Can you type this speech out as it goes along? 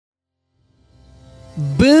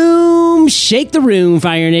Boom! Shake the room,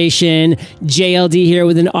 Fire Nation. JLD here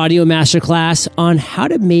with an audio masterclass on how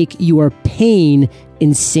to make your pain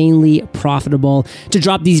insanely profitable. To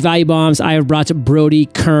drop these value bombs, I have brought Brodie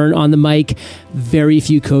Kern on the mic. Very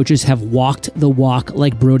few coaches have walked the walk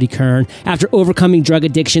like Brodie Kern. After overcoming drug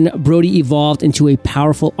addiction, Brodie evolved into a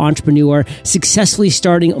powerful entrepreneur, successfully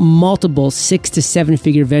starting multiple 6 to 7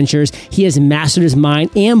 figure ventures. He has mastered his mind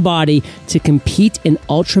and body to compete in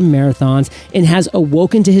ultra marathons and has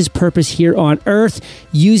awoken to his purpose here on earth.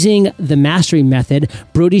 Using the mastery method,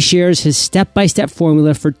 Brodie shares his step-by-step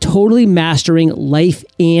formula for totally mastering life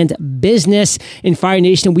and business. In Fire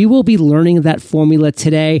Nation, we will be learning that formula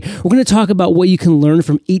today. We're going to talk about what you can learn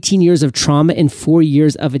from 18 years of trauma and 4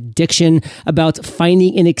 years of addiction, about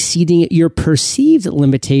finding and exceeding your perceived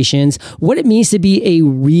limitations, what it means to be a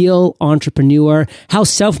real entrepreneur, how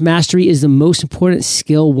self-mastery is the most important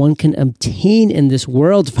skill one can obtain in this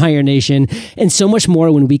world, Fire Nation, and so much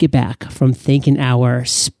more when we get back from thanking our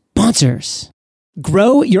sponsors.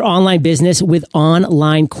 Grow your online business with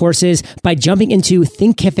online courses by jumping into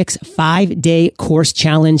Thinkific's 5-day course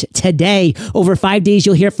challenge today. Over 5 days,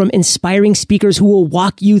 you'll hear from inspiring speakers who will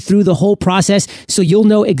walk you through the whole process so you'll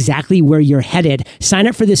know exactly where you're headed. Sign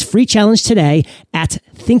up for this free challenge today at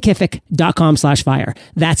thinkific.com/fire.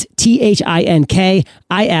 That's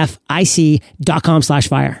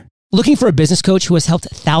THINKIFIC.com/fire. Looking for a business coach who has helped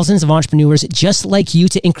thousands of entrepreneurs just like you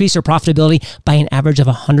to increase their profitability by an average of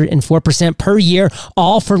 104% per year,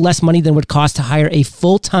 all for less money than would cost to hire a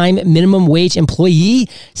full-time minimum wage employee?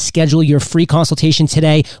 Schedule your free consultation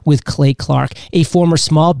today with Clay Clark, a former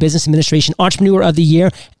Small Business Administration Entrepreneur of the Year,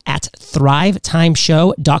 at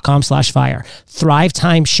thrivetimeshow.com/fire.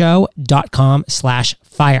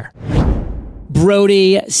 thrivetimeshow.com/fire.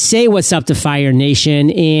 Brodie, say what's up to Fire Nation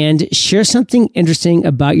and share something interesting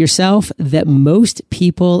about yourself that most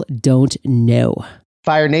people don't know.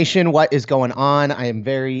 Fire Nation, what is going on? I am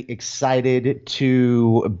very excited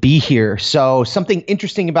to be here. So something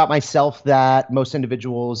interesting about myself that most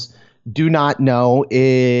individuals do not know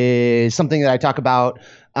is something that I talk about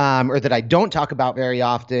or that I don't talk about very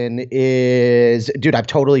often is, dude, I've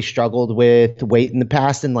totally struggled with weight in the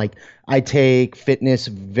past. And like, I take fitness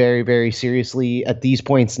very, very seriously at these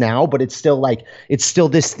points now, but it's still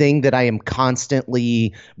this thing that I am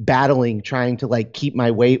constantly battling, trying to like keep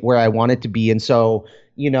my weight where I want it to be. And so,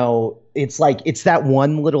 you know, it's that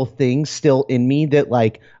one little thing still in me that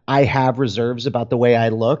like I have reserves about the way I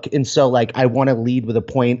look. And so like, I want to lead with a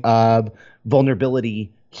point of vulnerability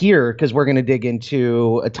here, because we're going to dig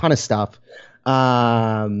into a ton of stuff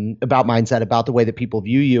about mindset, about the way that people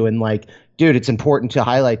view you. And like, dude, it's important to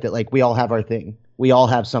highlight that like we all have our thing. We all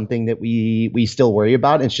have something that we still worry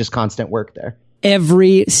about. And it's just constant work there.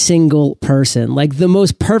 Every single person, like the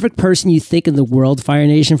most perfect person you think in the world, Fire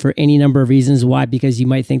Nation, for any number of reasons. Why? Because you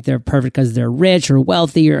might think they're perfect because they're rich or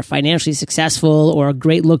wealthy or financially successful or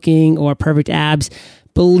great looking or perfect abs.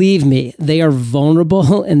 Believe me, they are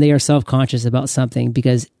vulnerable and they are self-conscious about something,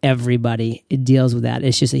 because everybody deals with that.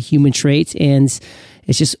 It's just a human trait, and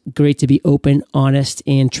it's just great to be open, honest,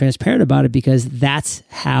 and transparent about it, because that's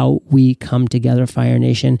how we come together, Fire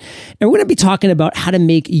Nation. And we're going to be talking about how to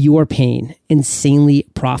make your pain insanely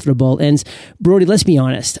profitable. And Brodie, let's be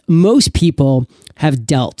honest. Most people have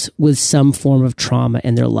dealt with some form of trauma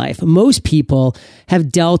in their life. Most people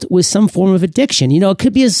have dealt with some form of addiction. You know, it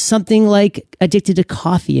could be something like addicted to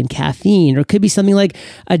coffee and caffeine, or it could be something like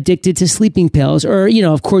addicted to sleeping pills, or, you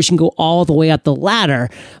know, of course you can go all the way up the ladder.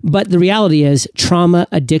 But the reality is trauma,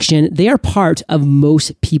 addiction, they are part of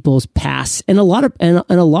most people's past and a lot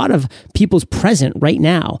of people's present right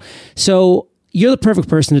now. So you're the perfect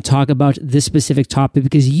person to talk about this specific topic,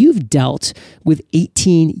 because you've dealt with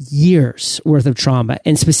 18 years worth of trauma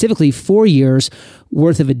and specifically 4 years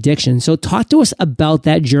worth of addiction. So talk to us about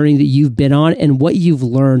that journey that you've been on and what you've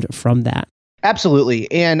learned from that. Absolutely.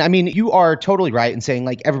 And I mean, you are totally right in saying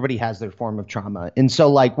like everybody has their form of trauma. And so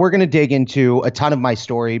like we're going to dig into a ton of my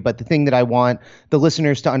story. But the thing that I want the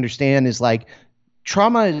listeners to understand is like,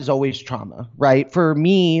 trauma is always trauma, right? For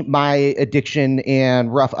me, my addiction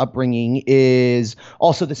and rough upbringing is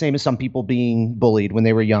also the same as some people being bullied when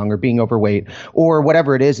they were young or being overweight or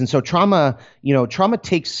whatever it is. And so trauma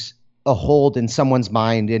takes a hold in someone's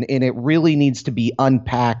mind, and it really needs to be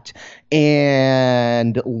unpacked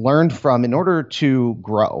and learned from in order to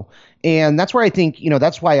grow. And that's where I think,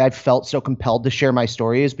 that's why I've felt so compelled to share my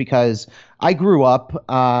story, is because I grew up,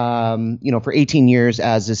 for 18 years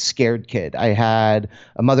as a scared kid. I had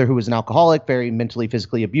a mother who was an alcoholic, very mentally,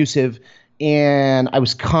 physically abusive, and I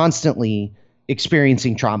was constantly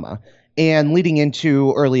experiencing trauma. And leading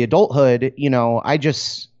into early adulthood,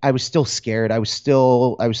 I was still scared. I was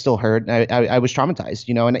still hurt. I was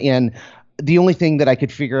traumatized, and the only thing that I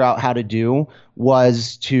could figure out how to do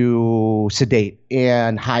was to sedate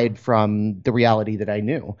and hide from the reality that I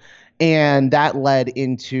knew. And that led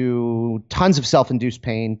into tons of self-induced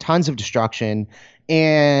pain, tons of destruction,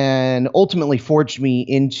 and ultimately forged me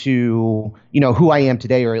into, who I am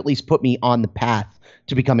today, or at least put me on the path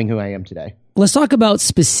to becoming who I am today. Let's talk about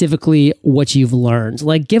specifically what you've learned.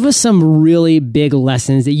 Like, give us some really big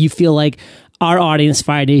lessons that you feel like our audience,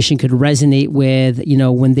 Fire Nation, could resonate with,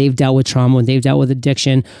 when they've dealt with trauma, when they've dealt with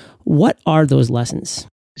addiction. What are those lessons?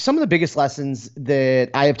 Some of the biggest lessons that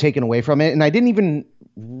I have taken away from it, and I didn't even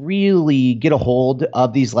really get a hold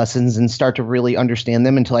of these lessons and start to really understand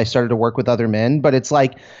them until I started to work with other men. But it's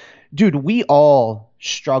like, dude, we all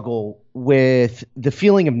struggle with the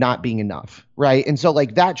feeling of not being enough, right? And so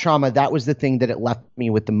like that trauma, that was the thing that it left me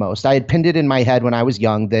with the most. I had pinned it in my head when I was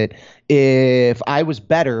young that if I was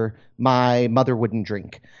better, my mother wouldn't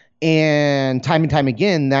drink. And time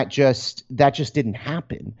again, that just didn't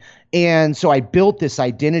happen. And so I built this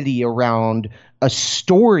identity around a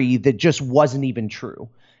story that just wasn't even true.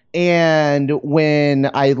 And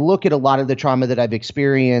when I look at a lot of the trauma that I've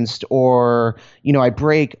experienced, or, I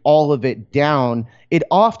break all of it down, it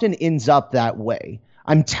often ends up that way.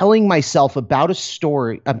 I'm telling myself a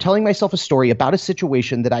story about a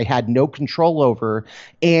situation that I had no control over,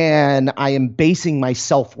 and I am basing my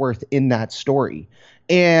self-worth in that story.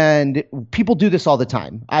 And people do this all the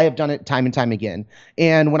time. I have done it time and time again.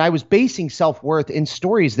 And when I was basing self-worth in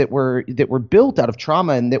stories that were built out of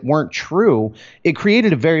trauma and that weren't true, it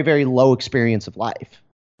created a very, very low experience of life.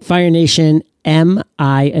 Fire Nation, am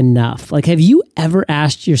I enough? Like, have you ever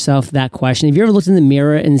asked yourself that question? Have you ever looked in the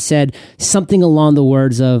mirror and said something along the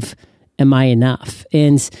words of, am I enough?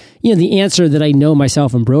 And, the answer that I know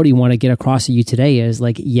myself and Brodie want to get across to you today is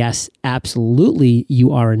like, yes, absolutely,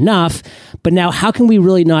 you are enough. But now how can we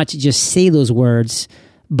really not just say those words,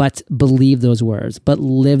 but believe those words, but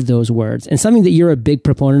live those words? And something that you're a big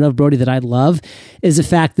proponent of, Brodie, that I love is the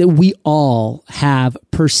fact that we all have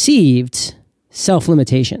perceived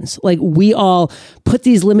self-limitations. Like, we all put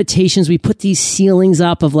these limitations, we put these ceilings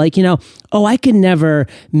up of like, I could never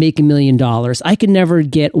make $1 million. I could never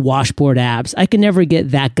get washboard abs. I could never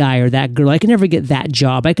get that guy or that girl. I could never get that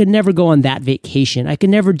job. I could never go on that vacation. I could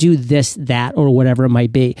never do this, that, or whatever it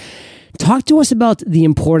might be. Talk to us about the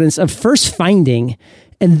importance of first finding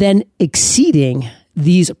and then exceeding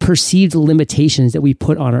these perceived limitations that we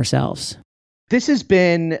put on ourselves. This has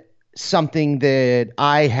been something that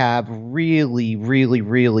I have really, really,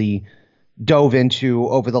 really dove into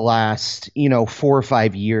over the last, 4 or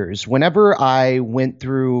 5 years. Whenever I went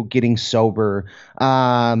through getting sober,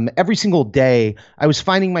 every single day, I was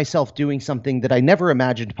finding myself doing something that I never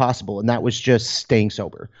imagined possible, and that was just staying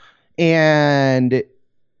sober. And,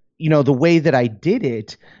 the way that I did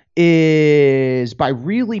it is by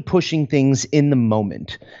really pushing things in the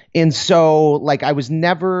moment. And so like I was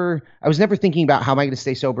never thinking about how am I going to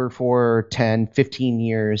stay sober for 10, 15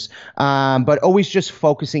 years, but always just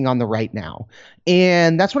focusing on the right now.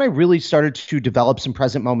 And that's when I really started to develop some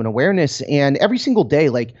present moment awareness. And every single day,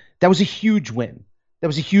 like that was a huge win. That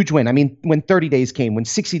was a huge win. I mean, when 30 days came, when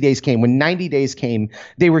 60 days came, when 90 days came,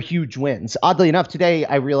 they were huge wins. Oddly enough, today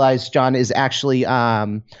I realized, John, is actually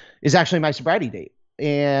my sobriety date.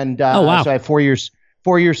 And oh, wow. So I have 4 years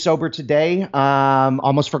sober today.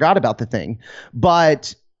 Almost forgot about the thing.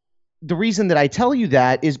 But the reason that I tell you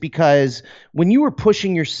that is because when you are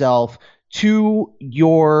pushing yourself to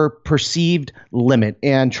your perceived limit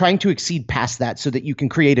and trying to exceed past that so that you can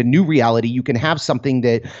create a new reality, you can have something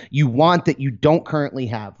that you want that you don't currently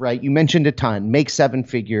have, right? You mentioned a ton, make 7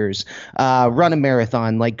 figures, run a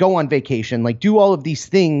marathon, like go on vacation, like do all of these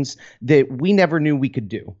things that we never knew we could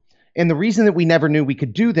do. And the reason that we never knew we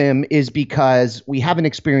could do them is because we haven't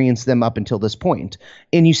experienced them up until this point.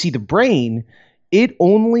 And you see, the brain, its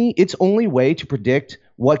only way to predict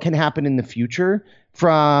what can happen in the future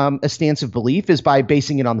from a stance of belief is by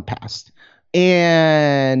basing it on the past.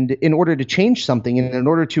 And in order to change something and in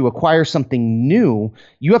order to acquire something new,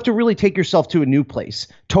 you have to really take yourself to a new place,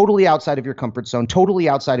 totally outside of your comfort zone, totally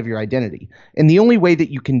outside of your identity. And the only way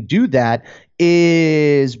that you can do that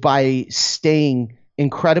is by staying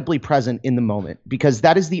incredibly present in the moment, because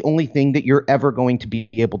that is the only thing that you're ever going to be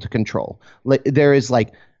able to control. There is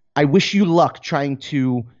like, I wish you luck trying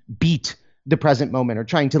to beat the present moment or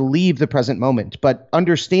trying to leave the present moment, but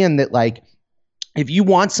understand that like If you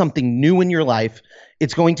want something new in your life,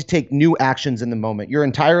 it's going to take new actions in the moment. Your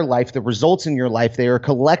entire life, the results in your life, they are a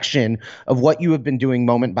collection of what you have been doing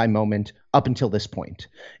moment by moment up until this point.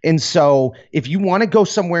 And so if you want to go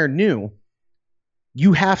somewhere new,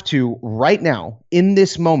 you have to right now in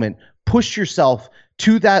this moment push yourself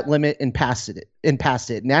to that limit and pass it. And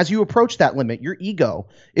as you approach that limit, your ego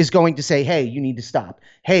is going to say, hey, you need to stop.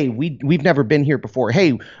 Hey, we've never been here before.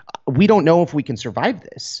 Hey, we don't know if we can survive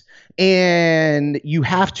this. And you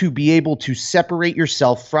have to be able to separate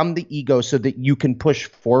yourself from the ego so that you can push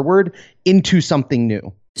forward into something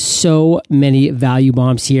new. So many value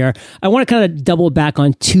bombs here. I want to kind of double back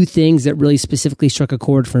on two things that really specifically struck a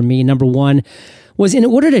chord for me. Number one was, in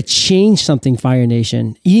order to change something, Fire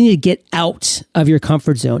Nation, you need to get out of your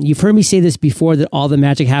comfort zone. You've heard me say this before, that all the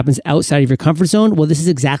magic happens outside of your comfort zone. Well, this is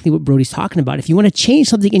exactly what Brodie's talking about. If you want to change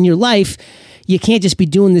something in your life, you can't just be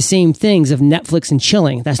doing the same things of Netflix and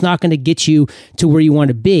chilling. That's not going to get you to where you want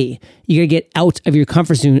to be. You got to get out of your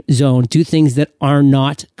comfort zone, do things that are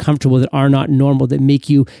not comfortable, that are not normal, that make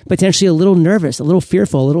you potentially a little nervous, a little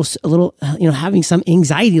fearful, a little, having some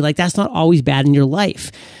anxiety. Like, that's not always bad in your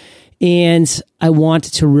life. And I want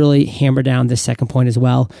to really hammer down this second point as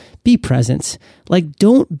well. Be present. Like,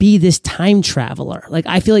 don't be this time traveler. Like,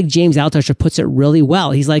 I feel like James Altucher puts it really well.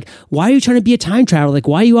 He's like, why are you trying to be a time traveler? Like,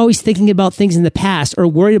 why are you always thinking about things in the past or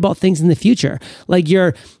worried about things in the future? Like,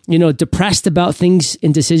 you're, depressed about things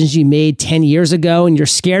and decisions you made 10 years ago, and you're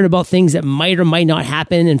scared about things that might or might not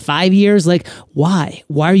happen in 5 years. Like, why?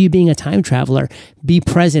 Why are you being a time traveler? Be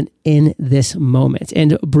present in this moment.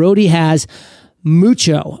 And Brodie has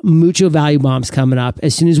mucho value bombs coming up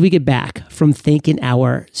as soon as we get back from thanking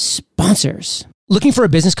our sponsors. Looking for a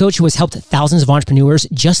business coach who has helped thousands of entrepreneurs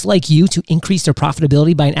just like you to increase their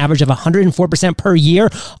profitability by an average of 104% per year,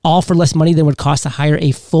 all for less money than would cost to hire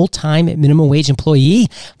a full-time minimum wage employee?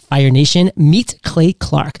 Fire Nation, meet Clay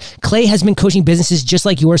Clark. Clay has been coaching businesses just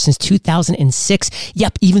like yours since 2006.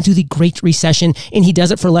 Yep, even through the Great Recession. And he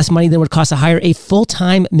does it for less money than would cost to hire a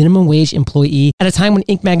full-time minimum wage employee. At a time when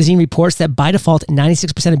Inc. magazine reports that by default,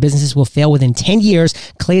 96% of businesses will fail within 10 years,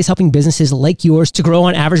 Clay is helping businesses like yours to grow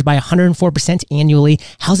on average by 104% annually.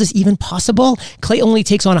 How's this even possible? Clay only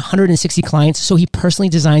takes on 160 clients, so he personally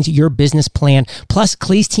designs your business plan. Plus,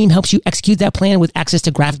 Clay's team helps you execute that plan with access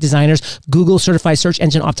to graphic designers, Google certified search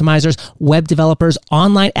engine optimizers, web developers,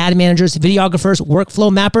 online ad managers, videographers,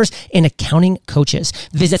 workflow mappers, and accounting coaches.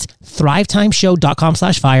 Visit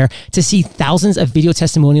thrivetimeshow.com/fire to see thousands of video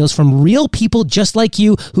testimonials from real people just like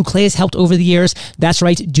you who Clay has helped over the years. That's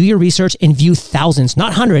right. Do your research and view thousands,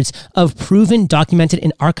 not hundreds, of proven, documented,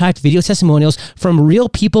 and archived video testimonials from real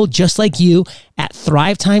people just like you at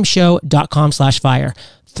thrivetimeshow.com/fire.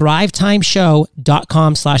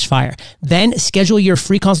 thrivetimeshow.com/fire. Then schedule your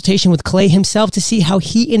free consultation with Clay himself to see how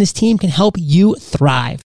he and his team can help you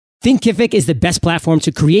thrive. Thinkific is the best platform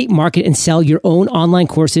to create, market, and sell your own online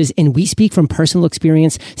courses, and we speak from personal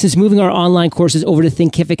experience. Since moving our online courses over to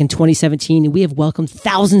Thinkific in 2017, we have welcomed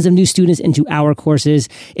thousands of new students into our courses.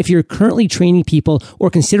 If you're currently training people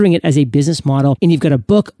or considering it as a business model, and you've got a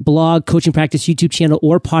book, blog, coaching practice, YouTube channel,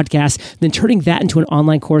 or podcast, then turning that into an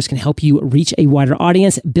online course can help you reach a wider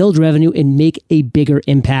audience, build revenue, and make a bigger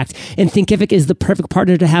impact. And Thinkific is the perfect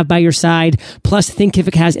partner to have by your side. Plus,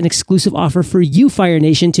 Thinkific has an exclusive offer for you, Fire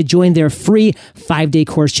Nation, to join their free 5-day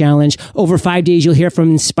course challenge. Over 5 days, you'll hear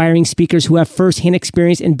from inspiring speakers who have firsthand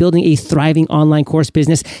experience in building a thriving online course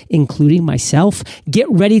business, including myself.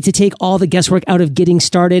 Get ready to take all the guesswork out of getting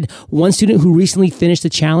started. One student who recently finished the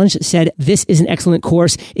challenge said, "This is an excellent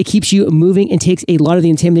course. It keeps you moving and takes a lot of the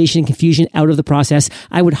intimidation and confusion out of the process.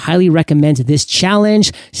 I would highly recommend this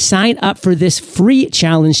challenge." Sign up for this free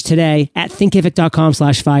challenge today at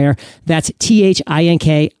thinkific.com/fire. That's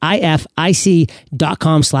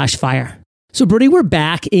THINKIFIC.com/fire. So Brodie, we're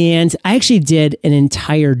back, and I actually did an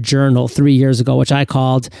entire journal 3 years ago, which I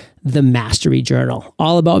called the Mastery Journal,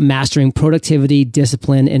 all about mastering productivity,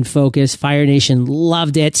 discipline, and focus. Fire Nation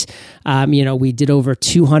loved it. We did over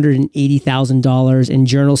 $280,000 in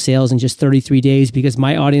journal sales in just 33 days because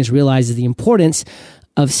my audience realizes the importance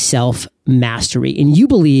of self-mastery. And you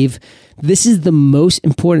believe this is the most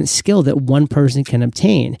important skill that one person can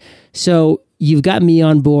obtain. So you've got me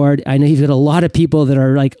on board. I know you've got a lot of people that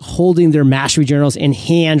are like holding their mastery journals in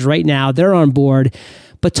hand right now. They're on board.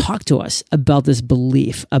 But talk to us about this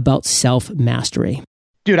belief about self-mastery.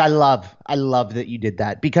 Dude, I love that you did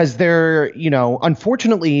that because there,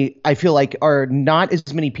 unfortunately, I feel like are not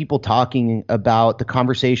as many people talking about the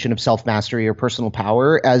conversation of self-mastery or personal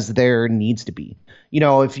power as there needs to be.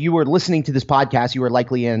 If you were listening to this podcast, you are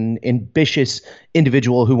likely an ambitious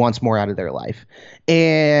individual who wants more out of their life.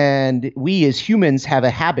 And we as humans have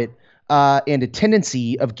a habit and a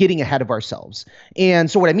tendency of getting ahead of ourselves.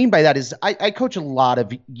 And so what I mean by that is I coach a lot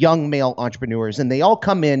of young male entrepreneurs, and they all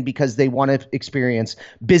come in because they want to experience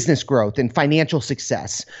business growth and financial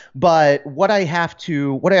success. But what I have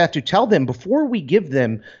to tell them before we give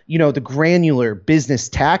them, the granular business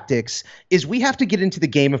tactics is we have to get into the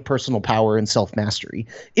game of personal power and self-mastery.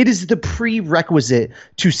 It is the prerequisite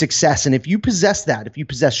to success. And if you possess that, if you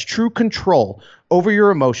possess true control over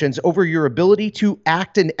your emotions, over your ability to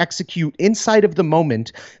act and execute inside of the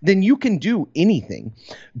moment, then you can do anything.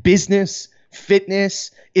 Business,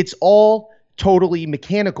 fitness, it's all totally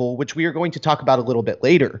mechanical, which we are going to talk about a little bit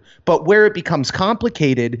later. But where it becomes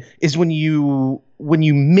complicated is when you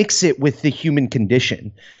mix it with the human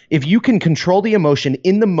condition. If you can control the emotion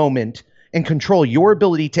in the moment and control your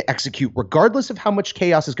ability to execute, regardless of how much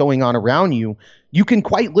chaos is going on around you, you can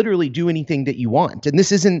quite literally do anything that you want. And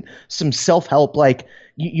this isn't some self-help,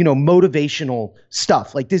 motivational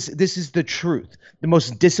stuff. Like this is the truth. The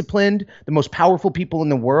most disciplined, the most powerful people in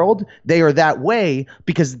the world, they are that way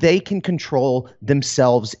because they can control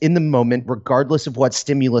themselves in the moment, regardless of what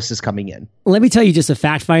stimulus is coming in. Let me tell you just a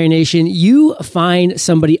fact, Fire Nation. You find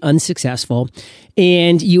somebody unsuccessful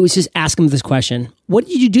and you just ask them this question: what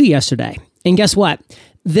did you do yesterday? And guess what?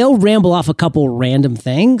 They'll ramble off a couple random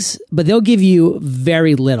things, but they'll give you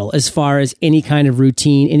very little as far as any kind of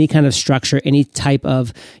routine, any kind of structure, any type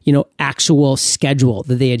of, actual schedule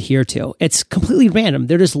that they adhere to. It's completely random.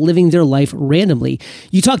 They're just living their life randomly.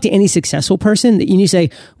 You talk to any successful person and you say,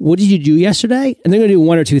 what did you do yesterday? And they're going to do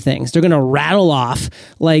one or two things. They're going to rattle off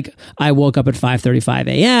like, I woke up at 5:35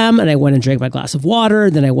 a.m. and I went and drank my glass of water.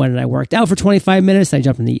 Then I went and I worked out for 25 minutes. Then I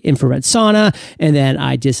jumped in the infrared sauna, and then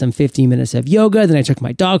I did some 15 minutes of yoga. Then I took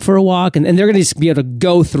my dog for a walk, and they're going to just be able to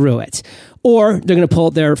go through it. Or they're going to pull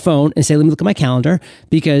up their phone and say, let me look at my calendar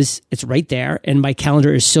because it's right there. And my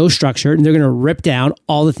calendar is so structured, and they're going to rip down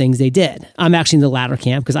all the things they did. I'm actually in the latter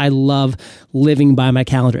camp because I love living by my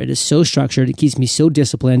calendar. It is so structured. It keeps me so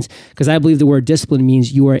disciplined because I believe the word discipline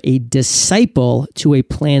means you are a disciple to a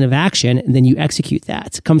plan of action, and then you execute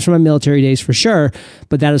that. It comes from my military days for sure,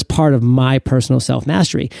 but that is part of my personal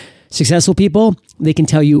self-mastery. Successful people, they can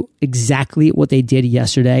tell you exactly what they did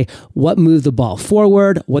yesterday, what moved the ball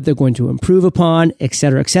forward, what they're going to improve upon, et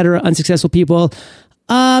cetera, et cetera. Unsuccessful people,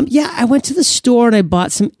 I went to the store and I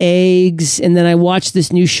bought some eggs, and then I watched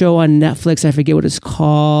this new show on Netflix. I forget what it's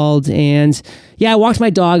called. And I walked my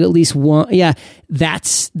dog at least once. Yeah,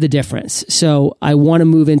 that's the difference. So I want to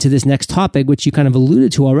move into this next topic, which you kind of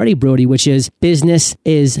alluded to already, Brodie, which is business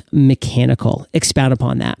is mechanical. Expound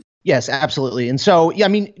upon that. Yes, absolutely. And so,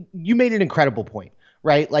 you made an incredible point,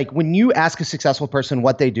 right? Like when you ask a successful person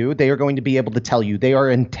what they do, they are going to be able to tell you. They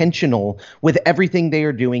are intentional with everything they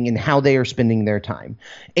are doing and how they are spending their time.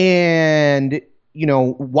 And,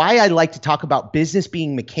 why I like to talk about business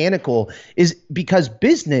being mechanical is because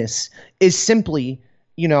business is simply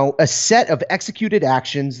a set of executed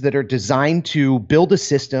actions that are designed to build a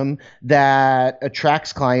system that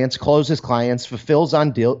attracts clients, closes clients, fulfills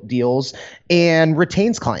on deals, and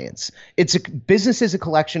retains clients. Business is a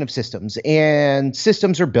collection of systems, and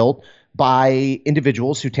systems are built by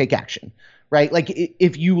individuals who take action, right? Like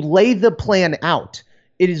if you lay the plan out,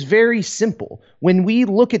 it is very simple. When we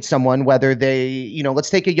look at someone, whether they,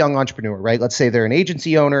 let's take a young entrepreneur, right? Let's say they're an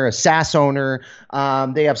agency owner, a SaaS owner,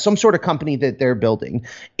 they have some sort of company that they're building.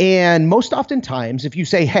 And most oftentimes, if you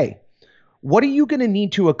say, hey, what are you going to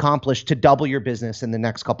need to accomplish to double your business in the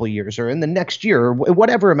next couple of years or in the next year or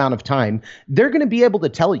whatever amount of time, they're going to be able to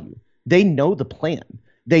tell you. They know the plan.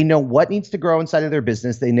 They know what needs to grow inside of their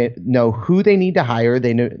business. They know who they need to hire.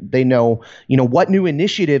 They know what new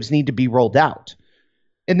initiatives need to be rolled out.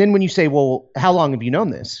 And then when you say, well, how long have you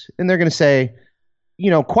known this? And they're going to say,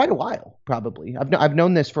 quite a while, probably. I've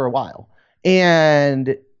known this for a while.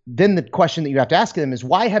 And then the question that you have to ask them is,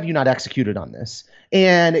 why have you not executed on this?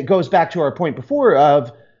 And it goes back to our point before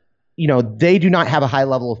of, they do not have a high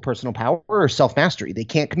level of personal power or self-mastery. They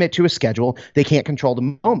can't commit to a schedule. They can't control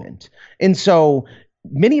the moment. And so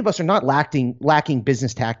many of us are not lacking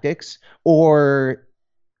business tactics or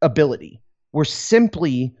ability. We're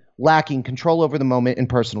simply lacking control over the moment and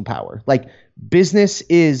personal power. Like business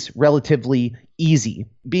is relatively easy.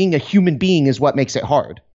 Being a human being is what makes it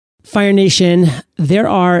hard. Fire Nation, there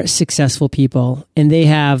are successful people and they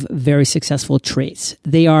have very successful traits.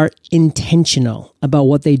 They are intentional about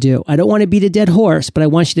what they do. I don't want to beat a dead horse, but I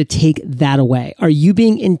want you to take that away. Are you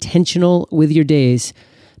being intentional with your days?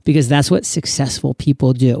 Because that's what successful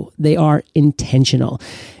people do. They are intentional.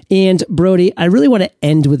 And Brodie, I really want to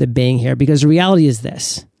end with a bang here because the reality is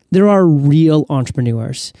this. There are real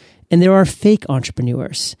entrepreneurs and there are fake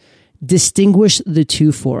entrepreneurs. Distinguish the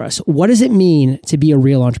two for us. What does it mean to be a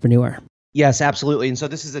real entrepreneur? Yes, absolutely. And so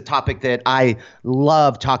this is a topic that I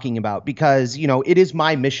love talking about because, it is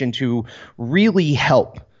my mission to really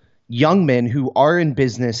help young men who are in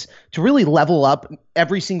business to really level up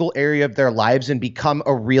every single area of their lives and become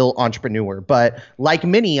a real entrepreneur. But like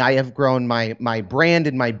many, I have grown my brand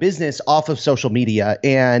and my business off of social media,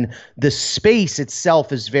 and the space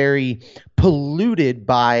itself is very polluted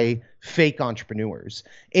by fake entrepreneurs.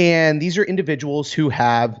 And these are individuals who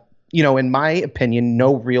have, in my opinion,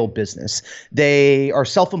 no real business. They are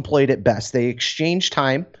self-employed at best. They exchange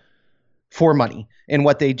time for money. And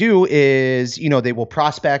what they do is, they will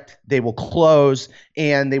prospect, they will close,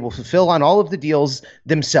 and they will fulfill on all of the deals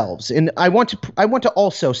themselves. And I want to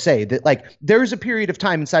also say that there's a period of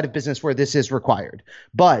time inside of business where this is required.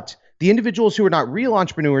 But the individuals who are not real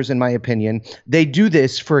entrepreneurs, in my opinion, they do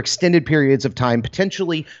this for extended periods of time,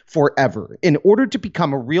 potentially forever. In order to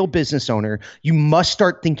become a real business owner, you must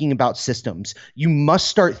start thinking about systems. You must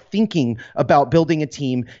start thinking about building a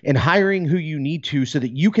team and hiring who you need to so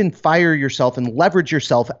that you can fire yourself and leverage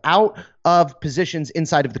yourself out of positions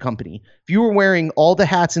inside of the company. If you are wearing all the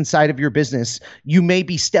hats inside of your business, you may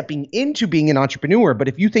be stepping into being an entrepreneur. But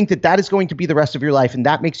if you think that is going to be the rest of your life and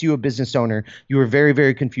that makes you a business owner, you are very,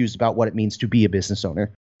 very confused about what it means to be a business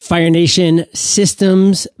owner. Fire Nation,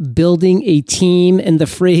 systems, building a team, and the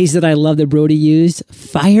phrase that I love that Brodie used,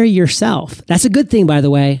 fire yourself. That's a good thing, by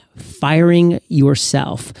the way, firing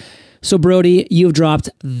yourself. So Brodie, you've dropped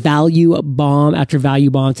value bomb after value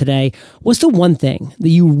bomb today. What's the one thing that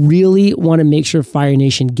you really want to make sure Fire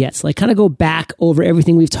Nation gets? Kind of go back over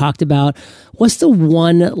everything we've talked about. What's the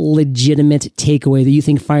one legitimate takeaway that you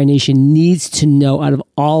think Fire Nation needs to know out of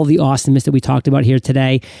all the awesomeness that we talked about here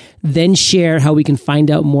today? Then share how we can find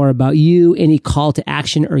out more about you, any call to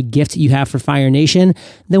action or gift you have for Fire Nation.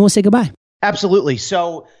 Then we'll say goodbye. Absolutely.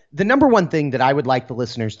 So the number one thing that I would like the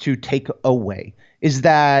listeners to take away is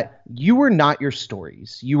that you are not your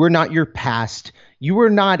stories. You are not your past. You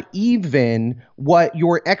are not even what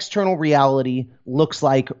your external reality looks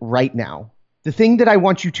like right now. The thing that I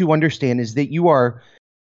want you to understand is that you are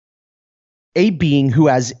a being who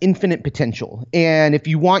has infinite potential. And if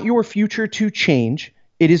you want your future to change,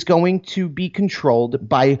 it is going to be controlled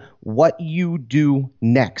by what you do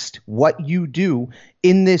next, what you do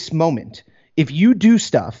in this moment. If you do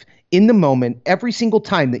stuff in the moment, every single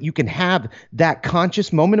time that you can have that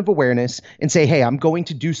conscious moment of awareness and say, hey, I'm going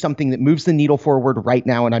to do something that moves the needle forward right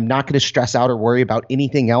now, and I'm not going to stress out or worry about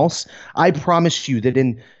anything else, I promise you that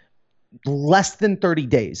in less than 30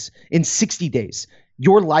 days, in 60 days,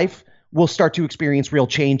 your life will start to experience real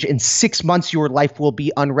change. In 6 months, your life will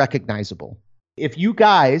be unrecognizable. If you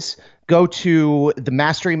guys go to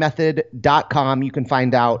themasterymethod.com, you can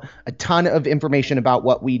find out a ton of information about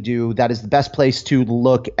what we do. That is the best place to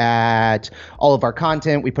look at all of our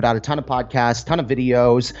content. We put out a ton of podcasts, ton of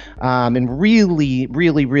videos, and really,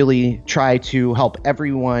 really, really try to help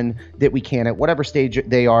everyone that we can at whatever stage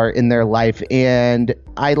they are in their life. And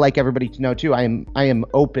I like everybody to know too, I am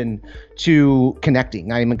open to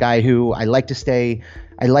connecting. I am a guy who I like to stay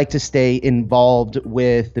involved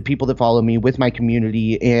with the people that follow me, with my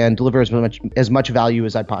community, and deliver as much value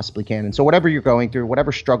as I possibly can. And so whatever you're going through,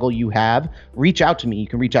 whatever struggle you have, reach out to me. You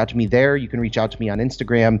can reach out to me there. You can reach out to me on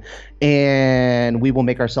Instagram, and we will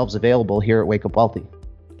make ourselves available here at Wake Up Wealthy.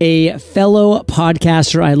 A fellow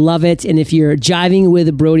podcaster. I love it. And if you're jiving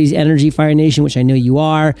with Brodie's energy, Fire Nation, which I know you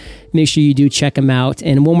are, make sure you do check him out.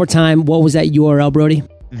 And one more time, what was that URL, Brodie?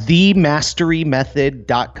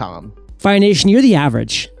 themasterymethod.com. Fire Nation, you're the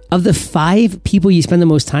average of the 5 people you spend the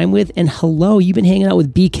most time with. And hello, you've been hanging out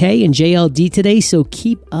with BK and JLD today. So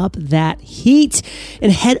keep up that heat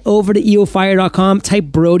and head over to eofire.com. Type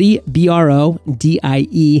Brodie,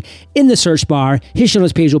 Brodie, in the search bar. His show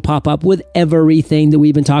notes page will pop up with everything that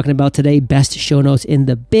we've been talking about today. Best show notes in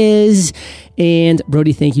the biz. And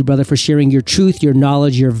Brodie, thank you, brother, for sharing your truth, your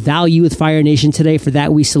knowledge, your value with Fire Nation today. For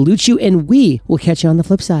that, we salute you, and we will catch you on the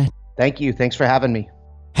flip side. Thank you. Thanks for having me.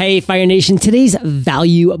 Hey, Fire Nation, today's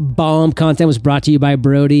value bomb content was brought to you by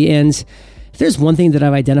Brodie. And if there's one thing that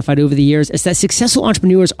I've identified over the years, it's that successful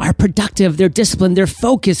entrepreneurs are productive, they're disciplined, they're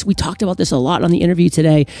focused. We talked about this a lot on the interview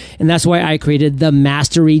today, and that's why I created the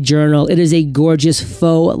Mastery Journal. It is a gorgeous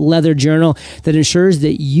faux leather journal that ensures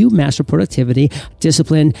that you master productivity,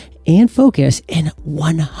 discipline, and focus in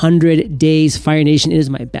 100 days. Fire Nation, it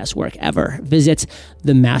is my best work ever. Visit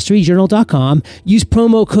themasteryjournal.com. Use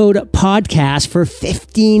promo code podcast for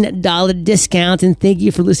 $15 discount. And thank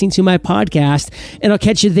you for listening to my podcast. And I'll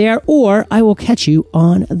catch you there, or I will catch you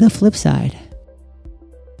on the flip side.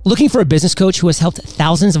 Looking for a business coach who has helped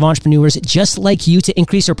thousands of entrepreneurs just like you to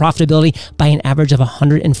increase their profitability by an average of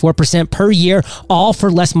 104% per year, all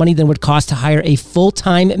for less money than would cost to hire a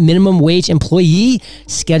full-time minimum wage employee?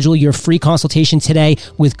 Schedule your free consultation today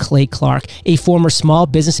with Clay Clark, a former Small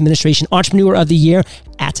Business Administration Entrepreneur of the Year,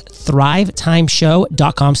 at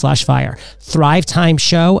thrivetimeshow.com/fire.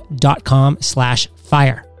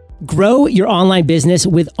 thrivetimeshow.com/fire. Grow your online business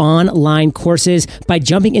with online courses by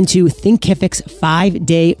jumping into Thinkific's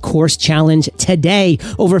 5-day course challenge today.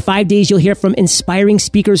 Over 5 days, you'll hear from inspiring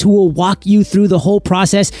speakers who will walk you through the whole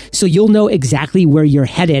process so you'll know exactly where you're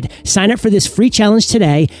headed. Sign up for this free challenge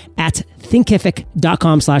today at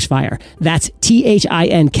thinkific.com/fire. That's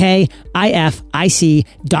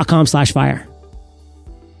THINKIFIC.com/fire.